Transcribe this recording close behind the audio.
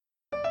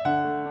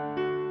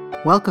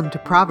Welcome to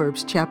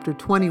Proverbs chapter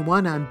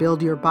 21 on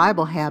Build Your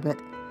Bible Habit.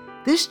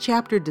 This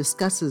chapter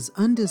discusses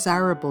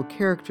undesirable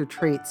character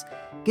traits,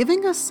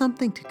 giving us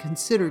something to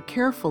consider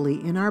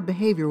carefully in our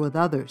behavior with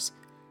others.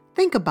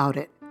 Think about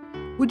it.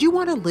 Would you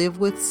want to live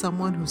with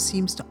someone who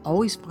seems to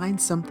always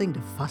find something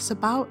to fuss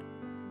about?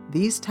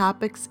 These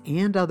topics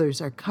and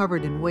others are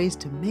covered in ways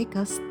to make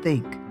us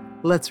think.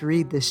 Let's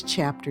read this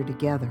chapter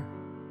together.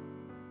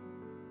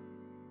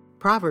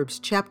 Proverbs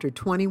chapter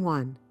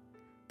 21.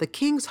 The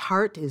king's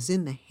heart is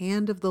in the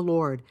hand of the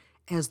Lord.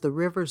 As the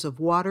rivers of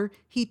water,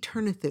 he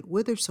turneth it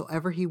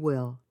whithersoever he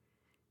will.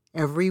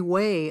 Every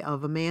way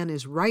of a man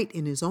is right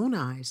in his own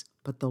eyes,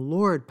 but the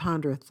Lord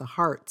pondereth the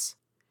hearts.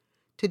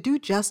 To do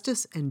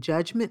justice and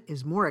judgment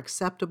is more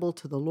acceptable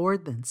to the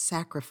Lord than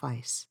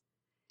sacrifice.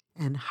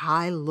 An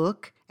high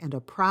look and a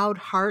proud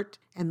heart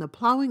and the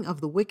plowing of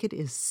the wicked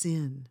is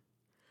sin.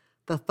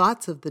 The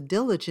thoughts of the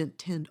diligent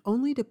tend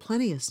only to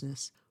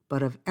plenteousness,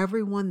 but of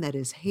everyone that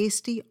is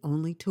hasty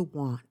only to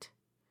want.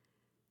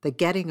 The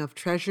getting of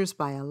treasures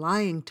by a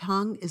lying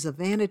tongue is a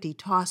vanity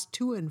tossed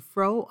to and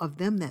fro of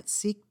them that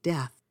seek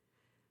death.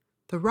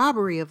 The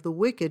robbery of the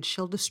wicked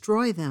shall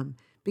destroy them,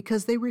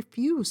 because they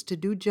refuse to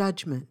do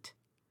judgment.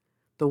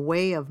 The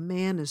way of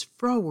man is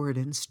froward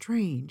and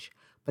strange,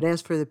 but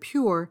as for the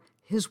pure,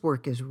 his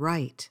work is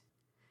right.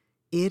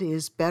 It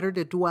is better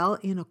to dwell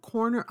in a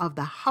corner of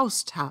the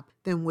housetop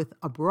than with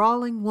a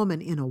brawling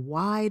woman in a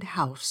wide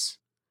house.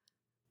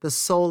 The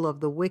soul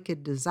of the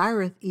wicked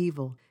desireth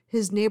evil,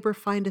 his neighbor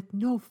findeth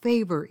no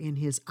favor in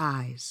his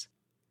eyes.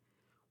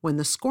 When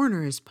the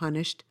scorner is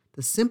punished,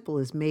 the simple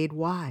is made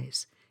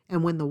wise,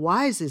 and when the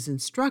wise is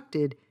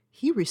instructed,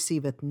 he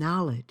receiveth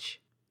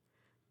knowledge.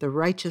 The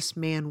righteous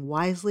man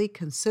wisely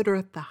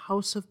considereth the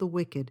house of the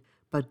wicked,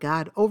 but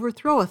God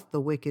overthroweth the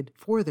wicked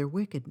for their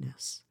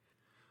wickedness.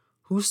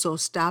 Whoso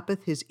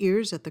stoppeth his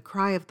ears at the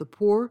cry of the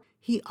poor,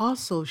 he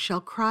also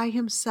shall cry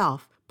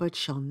himself, but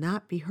shall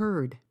not be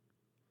heard.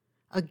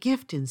 A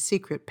gift in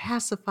secret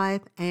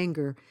pacifieth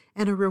anger,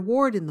 and a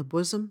reward in the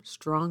bosom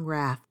strong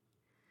wrath.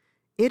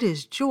 It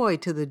is joy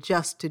to the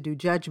just to do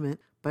judgment,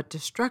 but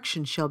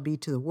destruction shall be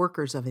to the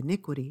workers of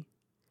iniquity.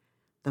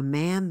 The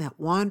man that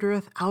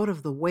wandereth out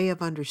of the way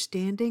of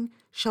understanding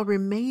shall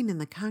remain in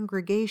the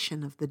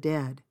congregation of the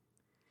dead.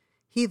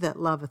 He that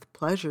loveth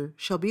pleasure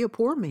shall be a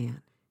poor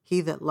man.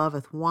 He that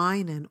loveth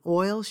wine and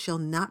oil shall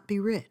not be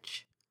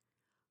rich.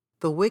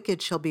 The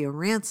wicked shall be a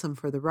ransom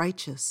for the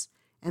righteous,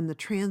 and the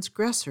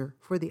transgressor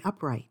for the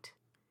upright.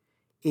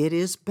 It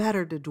is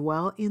better to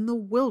dwell in the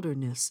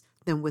wilderness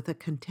than with a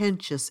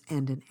contentious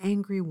and an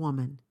angry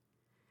woman.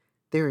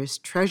 There is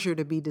treasure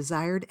to be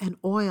desired and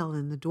oil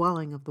in the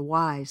dwelling of the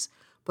wise,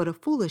 but a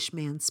foolish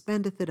man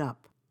spendeth it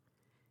up.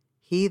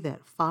 He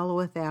that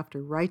followeth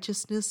after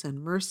righteousness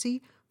and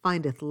mercy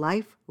findeth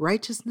life,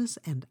 righteousness,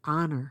 and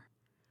honor.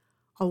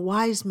 A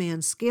wise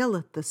man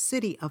scaleth the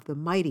city of the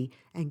mighty,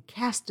 and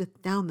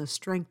casteth down the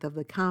strength of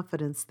the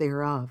confidence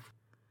thereof.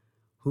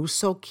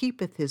 Whoso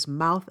keepeth his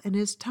mouth and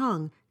his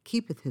tongue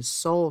keepeth his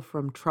soul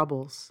from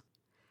troubles.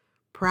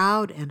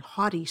 Proud and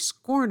haughty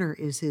scorner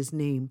is his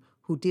name,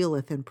 who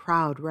dealeth in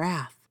proud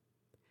wrath.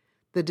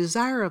 The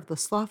desire of the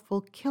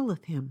slothful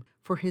killeth him,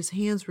 for his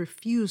hands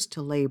refuse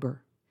to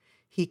labor.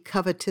 He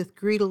coveteth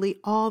greedily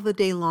all the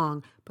day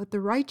long, but the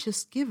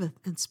righteous giveth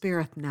and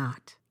spareth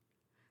not.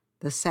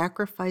 The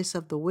sacrifice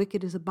of the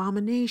wicked is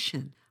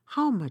abomination.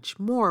 How much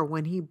more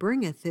when he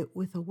bringeth it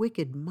with a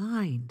wicked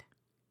mind?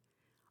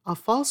 A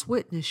false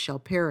witness shall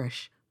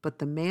perish, but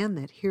the man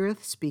that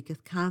heareth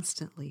speaketh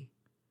constantly.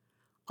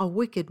 A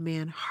wicked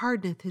man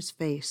hardeneth his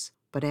face,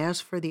 but as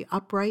for the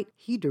upright,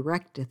 he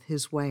directeth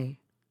his way.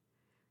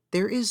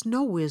 There is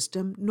no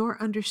wisdom,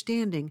 nor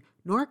understanding,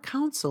 nor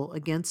counsel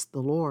against the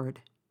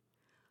Lord.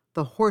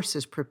 The horse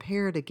is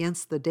prepared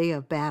against the day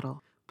of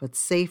battle, but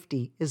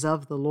safety is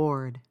of the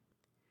Lord.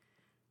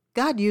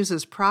 God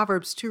uses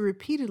Proverbs to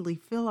repeatedly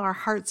fill our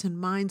hearts and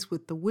minds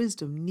with the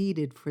wisdom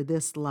needed for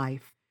this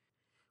life.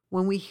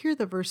 When we hear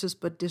the verses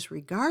but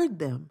disregard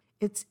them,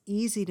 it's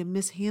easy to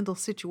mishandle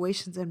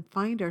situations and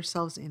find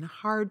ourselves in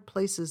hard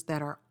places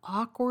that are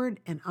awkward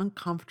and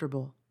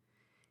uncomfortable.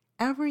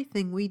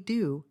 Everything we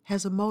do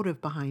has a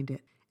motive behind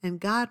it,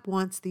 and God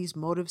wants these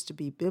motives to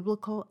be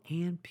biblical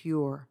and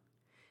pure.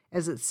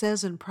 As it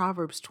says in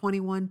Proverbs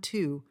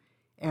 21:2,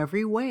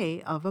 every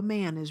way of a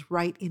man is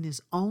right in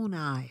his own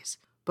eyes,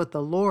 but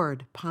the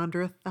Lord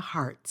pondereth the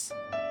hearts.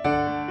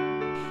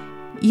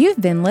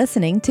 You've been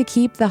listening to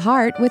Keep the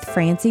Heart with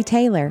Francie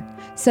Taylor.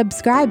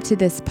 Subscribe to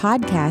this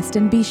podcast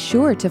and be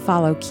sure to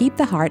follow Keep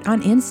the Heart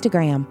on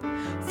Instagram.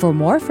 For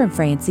more from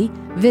Francie,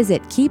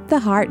 visit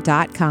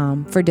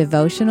keeptheheart.com for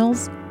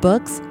devotionals,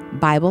 books,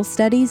 Bible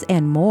studies,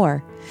 and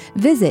more.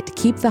 Visit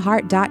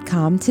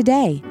keeptheheart.com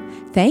today.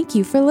 Thank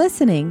you for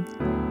listening.